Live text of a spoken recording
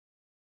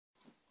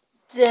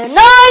The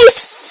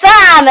Nice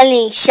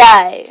Family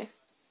Show.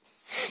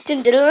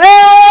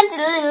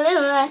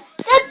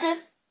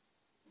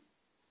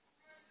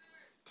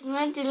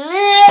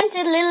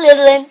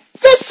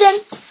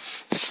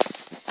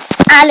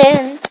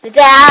 Alan, the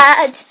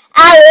dad,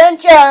 Alan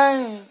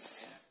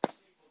Jones.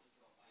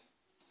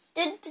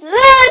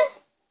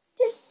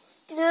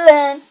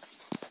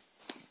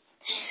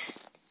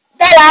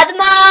 Bella, the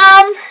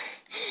mom,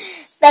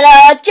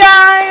 Bella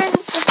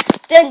Jones.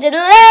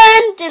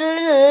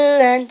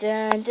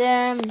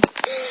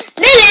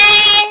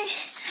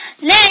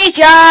 Lily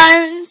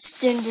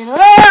Jones.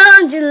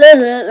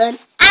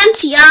 And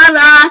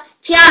Tiara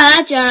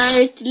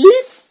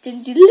Jones.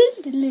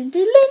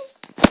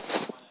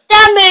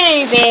 They're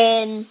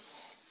moving.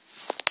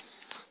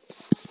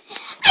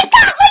 I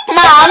can't wait,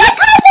 Mom.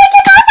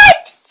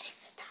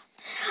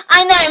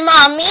 I know,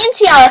 Mom. Me and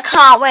Tiara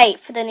can't wait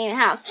for the new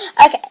house.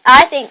 Okay,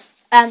 I think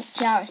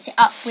Tiara, sit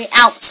up. We're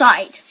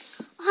outside.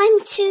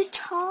 I'm too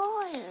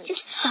tired.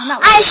 Just stand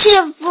up. I should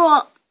have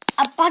brought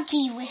a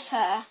buggy with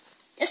her.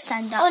 Just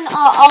stand up. On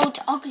our old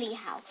ugly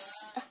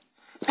house.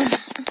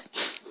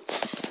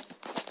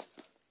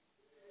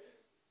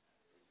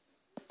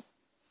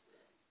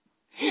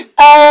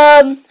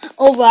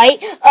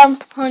 Alright.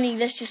 Honey,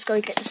 let's just go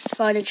get this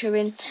furniture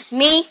in.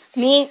 Me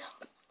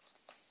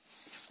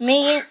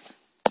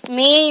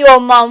and your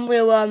mum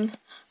will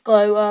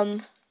go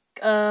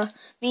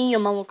me and your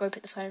mum will go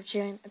put the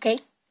furniture in, okay?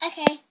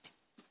 Okay.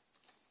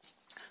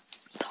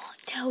 We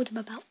can't tell them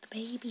about the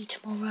baby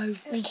tomorrow.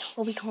 Okay.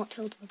 We can't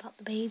tell them about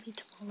the baby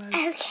tomorrow.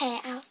 Okay,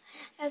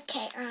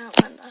 I'll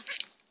remember.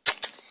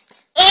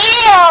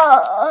 Ew.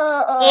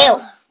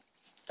 Ew.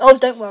 Oh,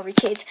 don't worry,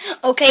 kids.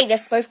 Okay,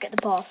 let's both get the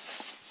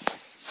bath.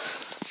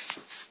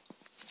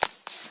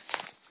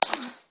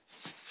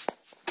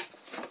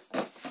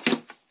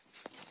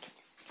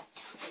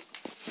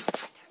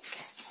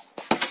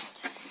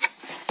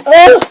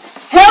 Oh,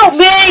 help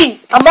me!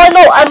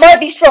 I might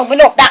be strong. We're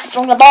not that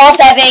strong. The bath's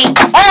heavy.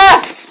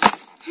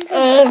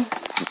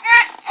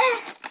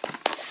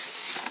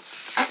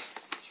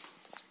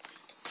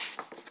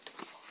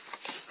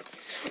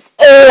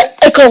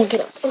 I can't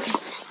get up. Okay.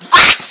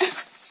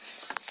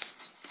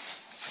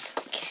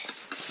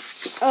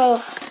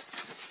 Oh,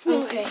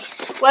 okay.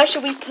 Where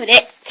should we put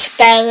it,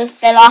 Bella?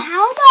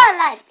 How about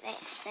like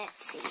this?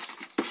 Let's see.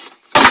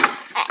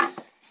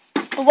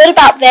 What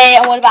about there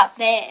and what about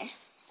there?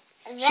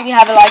 Should we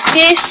have it like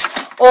this,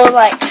 or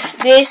like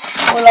this,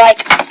 or like...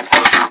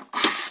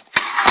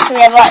 Should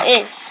we have it like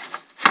this?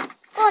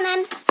 Go on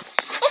then.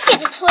 Let's get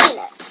the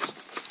toilet.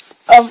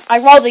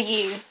 I'd rather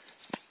you.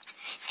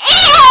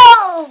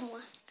 Ew!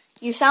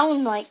 You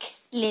sound like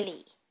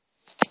Lily.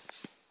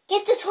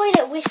 Get the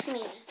toilet with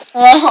me.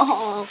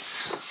 Oh,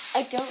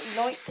 I don't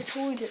like the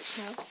toilet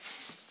smell.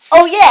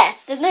 Oh yeah,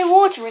 there's no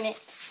water in it.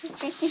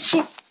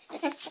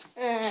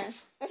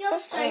 You're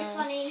so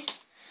funny.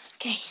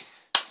 Okay.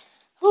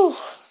 Ooh.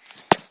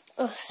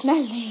 Oh,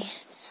 smelly.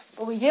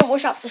 But we didn't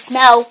wash up the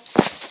smell.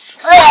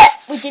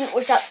 We didn't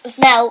wash up the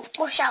smell.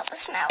 Wash out the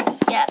smell.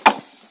 Yeah,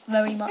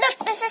 very much. Look,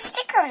 there's a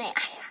sticker on it.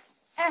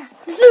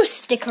 There's no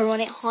sticker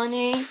on it,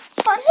 honey.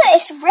 But look,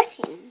 it's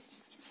ripping.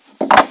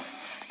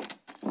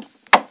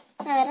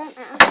 No, I don't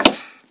know.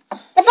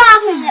 The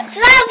bathroom looks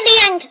lovely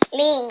and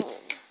clean.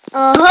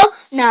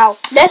 Now,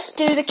 let's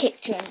do the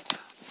kitchen.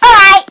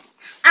 Alright.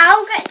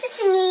 I'll get the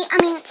thingy. I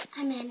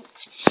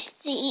meant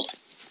the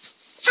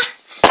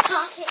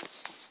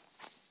carpet.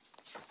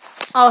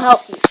 I'll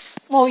help you.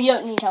 Well, you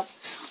don't need help.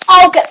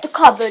 I'll get the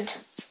cupboard.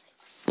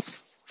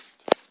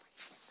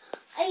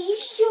 Are you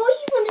sure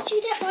you want to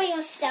do that by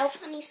yourself,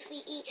 honey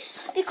sweetie?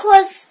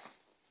 Because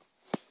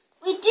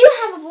we do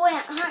have a boy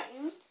at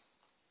home.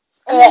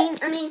 I mean,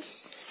 can I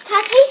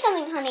tell you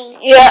something, honey?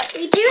 Yeah.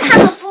 We do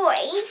have a boy.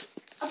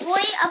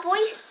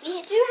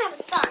 We do have a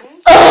son.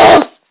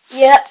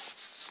 Yeah.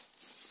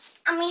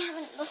 And we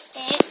haven't lost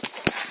it.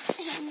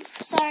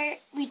 So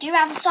we do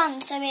have a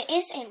son, so it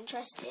is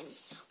interesting.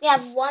 We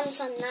have one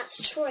son, and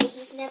that's Troy.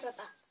 He's never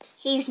back.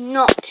 He's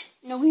not.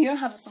 No, we don't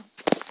have a son.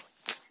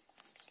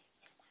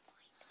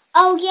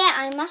 Oh yeah,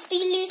 I must be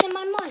losing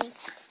my mind.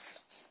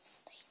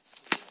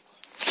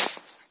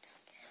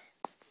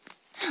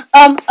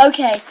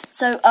 Okay.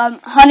 So,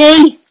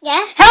 honey.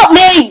 Yes? Help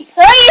me!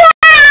 Sorry.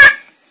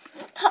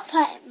 Stop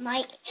hurting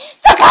my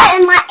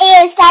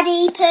ears,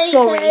 Daddy. Poo.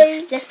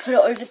 Sorry. Let's put it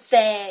over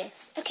there.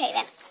 Okay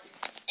then.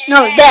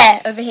 No,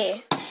 there, over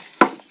here.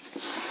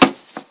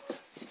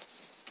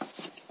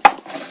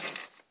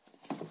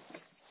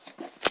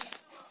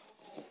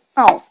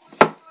 Oh.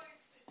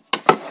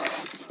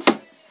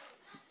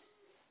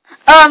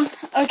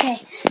 Okay.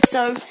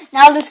 So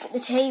now let's get the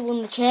table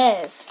and the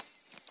chairs.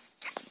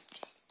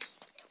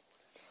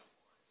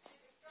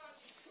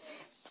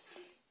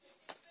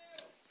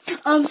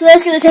 So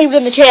let's get the table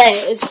and the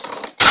chairs.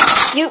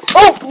 You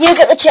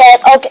get the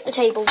chairs, I'll get the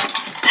table.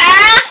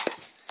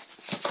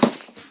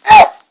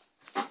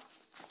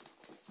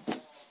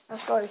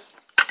 Let's go.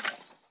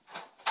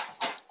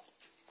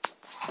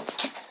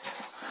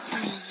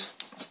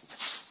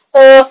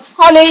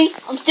 Honey,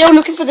 I'm still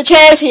looking for the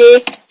chairs here.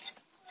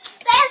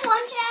 There's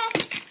one chair.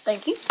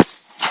 Thank you.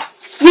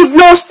 You've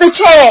lost the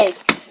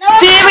chairs. No,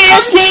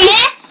 Seriously?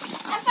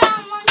 I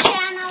found one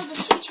chair, now the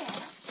 2 chairs.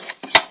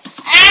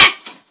 Ah!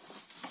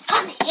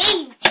 Come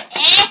here, you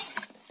chair.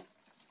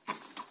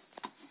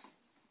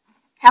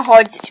 How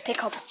hard is it to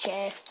pick up a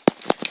chair?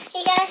 Here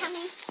you go,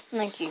 honey.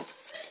 Thank you.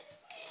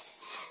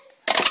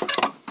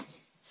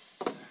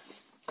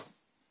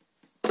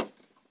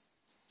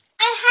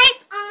 I hope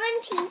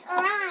Auntie's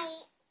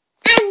alright.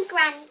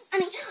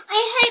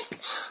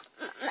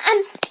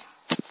 And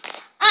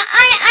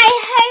I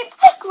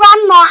hope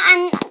Grandma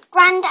and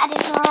Granddad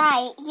is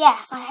alright.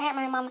 Yes, I hope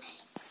my mum.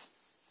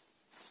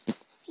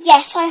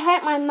 Yes, I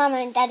hope my mum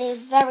and dad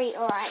is very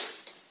alright.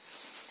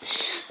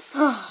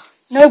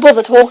 No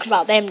bother talking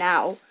about them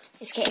now.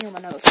 It's getting on my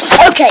nose.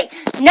 Okay,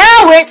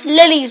 now it's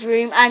Lily's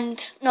room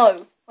and...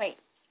 No, wait.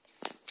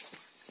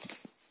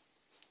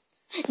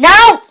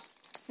 Now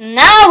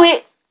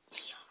it...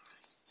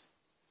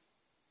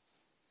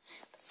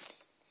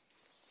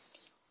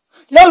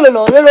 No.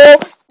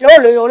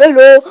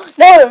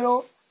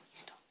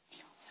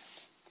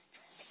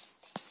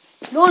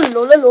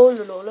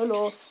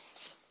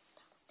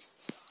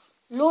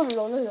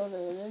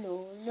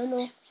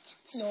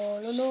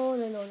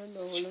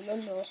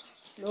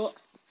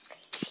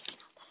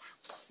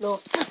 No.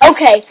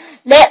 Okay,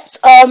 let's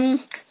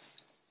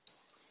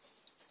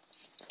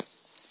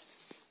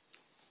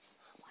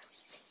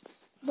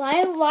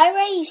Why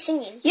were you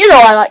singing? You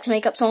know I like to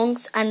make up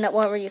songs and that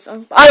weren't really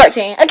songs, but I like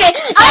singing. Okay,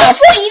 I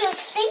thought you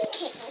was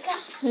thinking.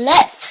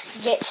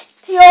 let's get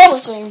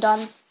Tiara's room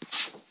done.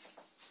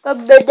 Tiara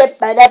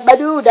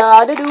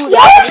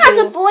has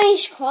a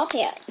boyish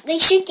carpet. They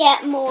should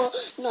get more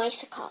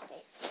nicer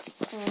carpets.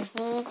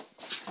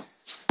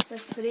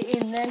 Let's put it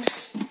in then.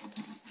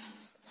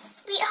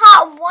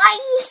 Sweetheart, why are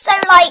you so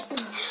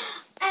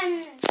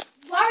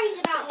worried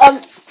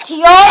about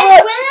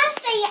Tiara. when I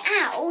say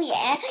ow,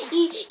 yeah,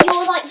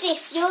 you're like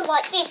this. You're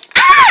like this.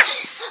 Ah!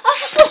 Oh,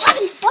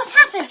 what's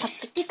happened?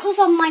 Because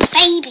of my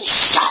baby.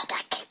 Shut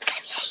up, kids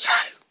can hear you.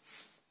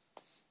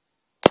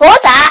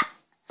 What's that?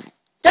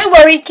 Don't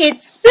worry,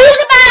 kids.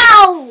 What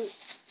about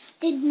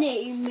the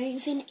new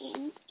moving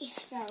in?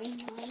 Is very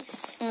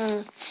nice.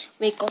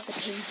 We're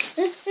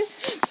gossiping.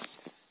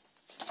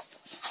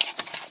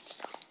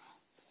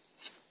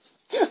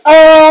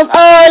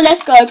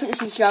 Let's go put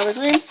this in Tiara's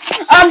room.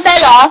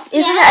 Bella,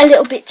 isn't it a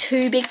little bit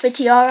too big for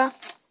Tiara?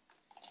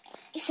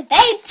 It's a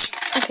bed.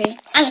 Okay,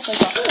 and a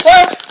sofa.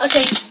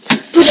 Okay,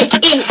 put it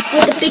in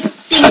with the big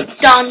thing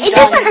done. It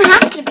doesn't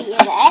have to be in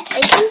there.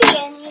 It can be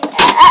anywhere.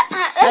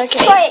 Let's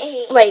try it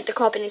here. Wait, the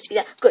carpet needs to be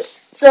there. Good.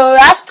 So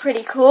that's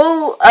pretty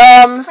cool.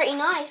 Pretty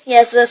nice.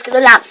 Yeah, so let's get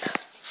the lamp.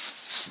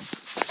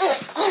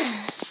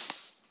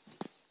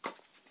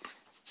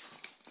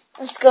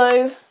 Let's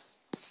go.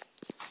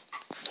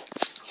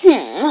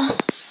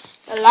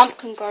 The lamp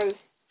can go.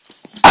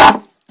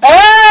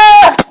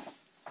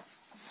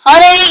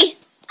 Honey!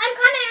 I'm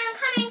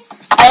coming.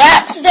 I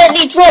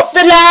accidentally dropped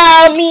the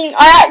lamp.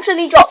 I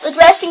actually dropped the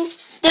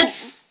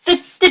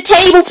the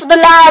table for the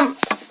lamp.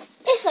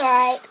 It's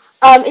alright.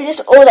 Is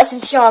this all that's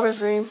in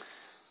Tiara's room?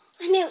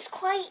 I know, it's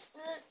quite...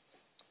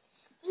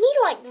 we need,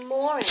 like,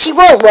 more in She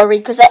won't worry,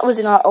 because that was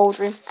in our old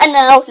room. And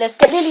now, let's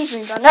get Lily's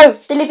room done. No,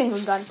 the living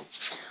room done.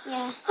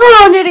 Yeah.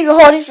 Oh, nearly the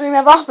hardest room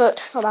ever,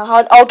 but not that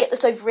hard. I'll get the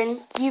sofa in.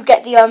 You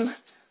get the,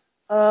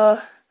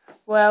 the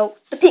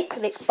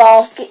picnic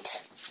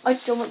basket. I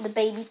don't want the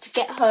baby to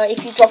get her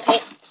if you drop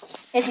it.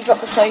 If you drop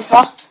the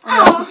sofa.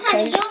 Oh,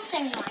 honey, you're so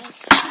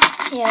nice.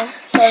 Yeah,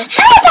 so...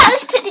 How about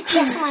let's put the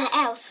chest somewhere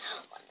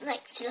else?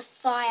 Next to the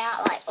fire,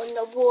 like on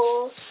the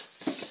wall.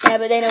 Yeah,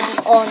 but then it'll be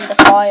on the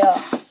fire.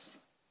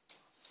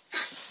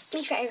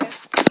 Move it over.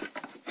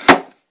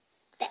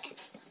 There.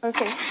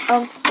 Okay,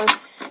 so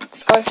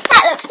let's go.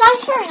 That looks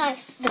nice, very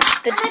nice. And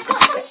I've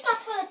got some stuff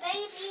for the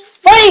baby.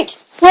 Wait!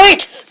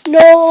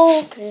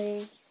 No,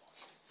 okay.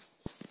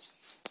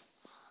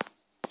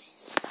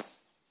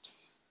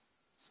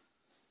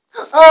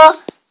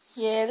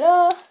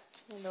 Yellow.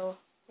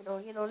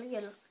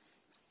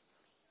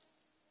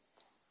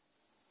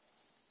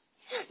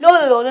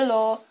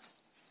 No.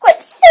 Quit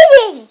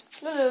singing!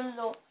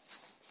 No.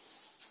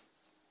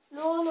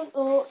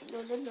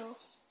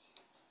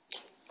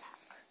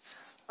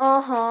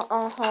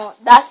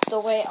 That's the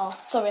way. Oh,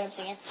 sorry, I'm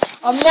singing.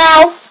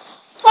 Now,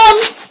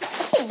 I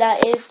think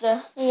that is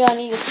the. Yeah, I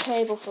need a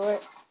table for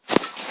it.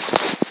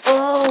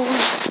 Oh,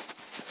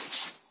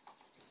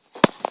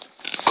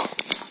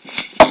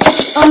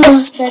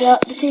 it's better.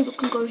 The table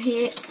can go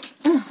here.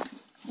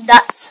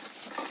 That's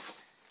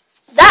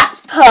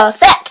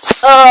perfect.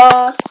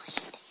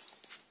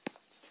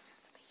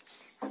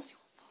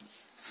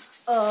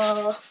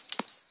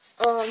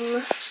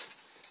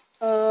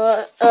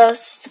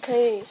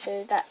 Okay,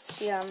 so that's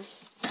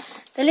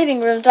the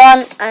living room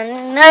done,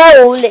 and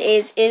now all it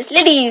is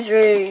Lily's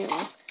room.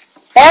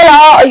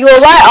 Bella, are you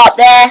alright up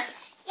there?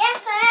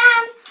 Yes, I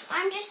am.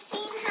 I'm just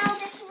seeing how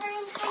this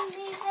room can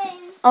move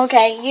in.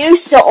 Okay, you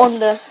sit on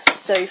the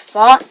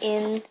sofa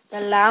in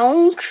the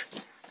lounge,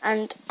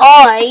 and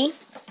I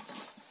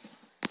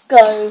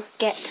go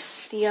get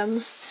the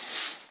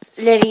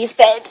Lily's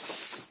bed.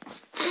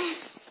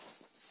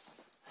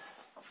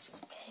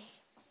 Okay.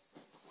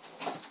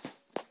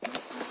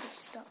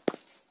 Stop.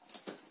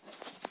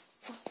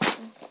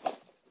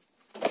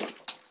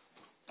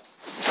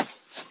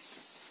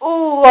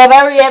 Oh, a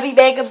very heavy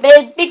bag of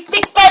bed. Big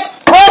bed.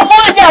 Oh, I'm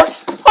falling down.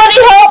 Honey,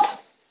 help.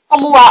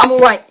 I'm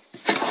alright.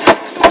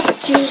 Oh,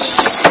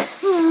 jeez.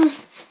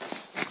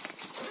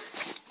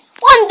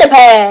 Wonder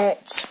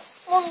Pets.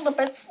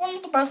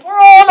 We're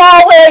on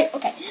our way.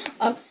 Okay.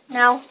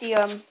 Now the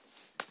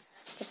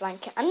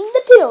blanket and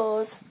the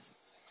pillows.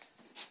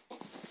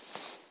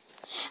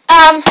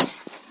 Alan,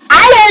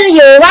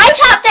 you're right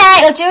up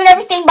there. You're doing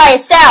everything by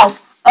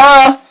yourself.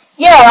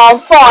 Yeah, I'm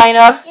fine.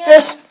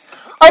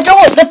 I don't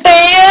want the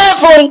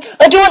baby.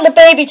 I don't want the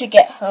baby to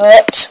get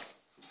hurt.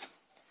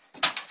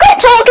 Quit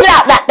talking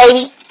about that,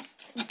 baby.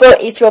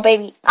 But it's your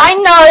baby. I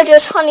know.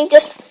 Honey,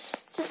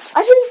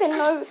 I don't even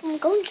know if I'm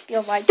going to be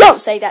alright.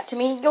 Don't say that to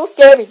me. You're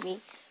scaring me.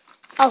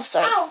 Oh,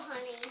 sorry. Oh,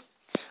 honey.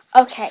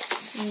 Okay.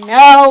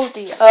 Now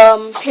the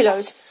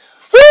pillows.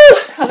 Whew,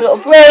 have a little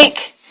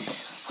break.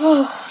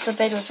 Oh, the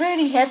bed was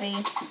really heavy.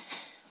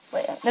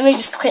 Wait, let me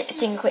just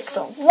sing a quick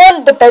song.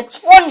 Wonder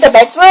Pets, we're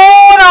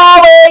on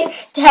our way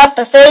to help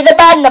us say the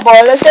band of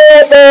all us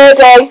every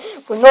day.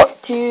 We're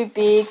not too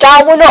big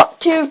and we're not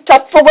too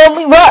tough, but when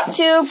we work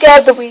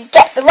together we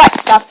get the right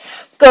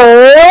stuff. Go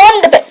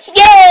Wonder Pets,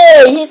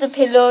 yay! Here's the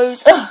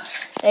pillows. Ugh,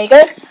 there you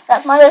go.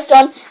 That's my list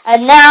done.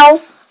 And now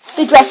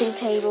the dressing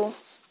table.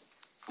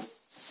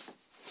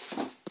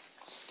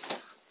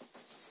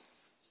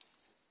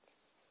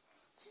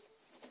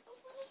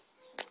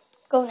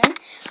 Go then.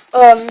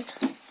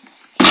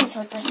 Here's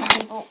our dressing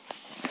table.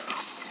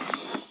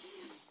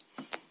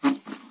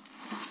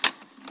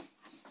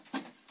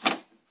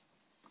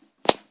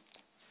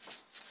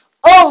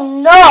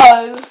 Oh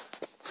no!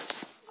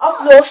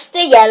 I've lost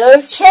the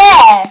yellow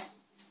chair.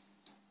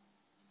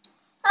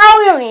 Oh,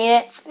 we don't need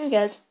it. Who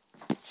cares?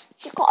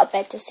 She's got a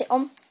bed to sit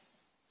on.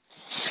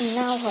 And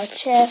now her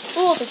chair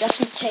for the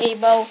dressing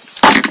table.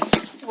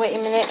 Wait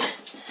a minute.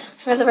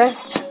 For the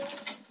rest.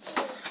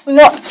 We're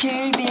not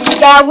too big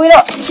and we're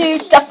not too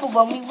tough, but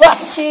when we work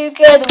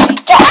together we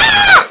get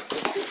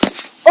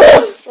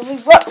when we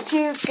work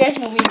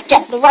together we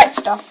get the right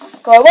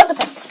stuff. Go Wonder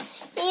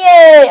Pets.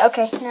 Yay!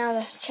 Okay, now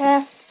the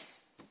chair.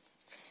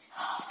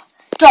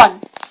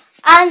 Done.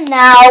 And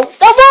now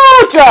the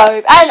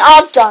wardrobe. And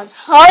I've done.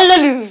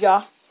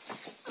 Hallelujah.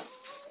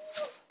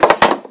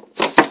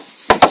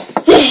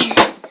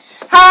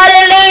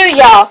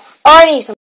 Hallelujah. I need some